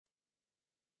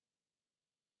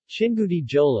Chingudi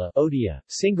Jhola Odia,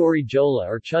 Singori Jhola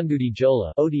or Chingudi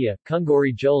Jhola Odia,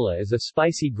 Kungori Jhola is a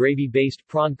spicy gravy-based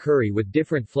prawn curry with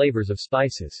different flavors of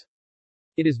spices.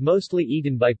 It is mostly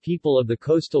eaten by people of the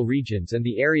coastal regions and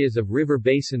the areas of river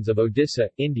basins of Odisha,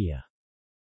 India.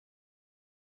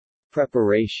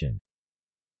 Preparation.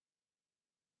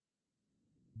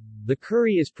 The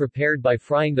curry is prepared by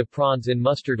frying the prawns in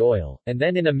mustard oil, and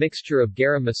then in a mixture of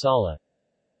garam masala,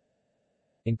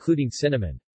 including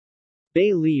cinnamon.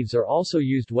 Bay leaves are also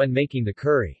used when making the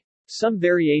curry. Some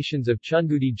variations of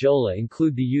Chingudi Jhola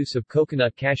include the use of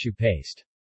coconut cashew paste.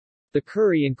 The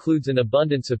curry includes an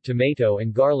abundance of tomato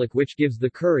and garlic which gives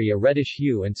the curry a reddish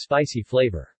hue and spicy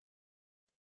flavor.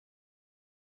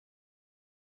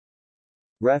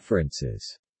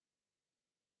 References.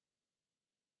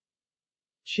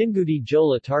 Chingudi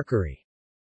Jhola Tarkari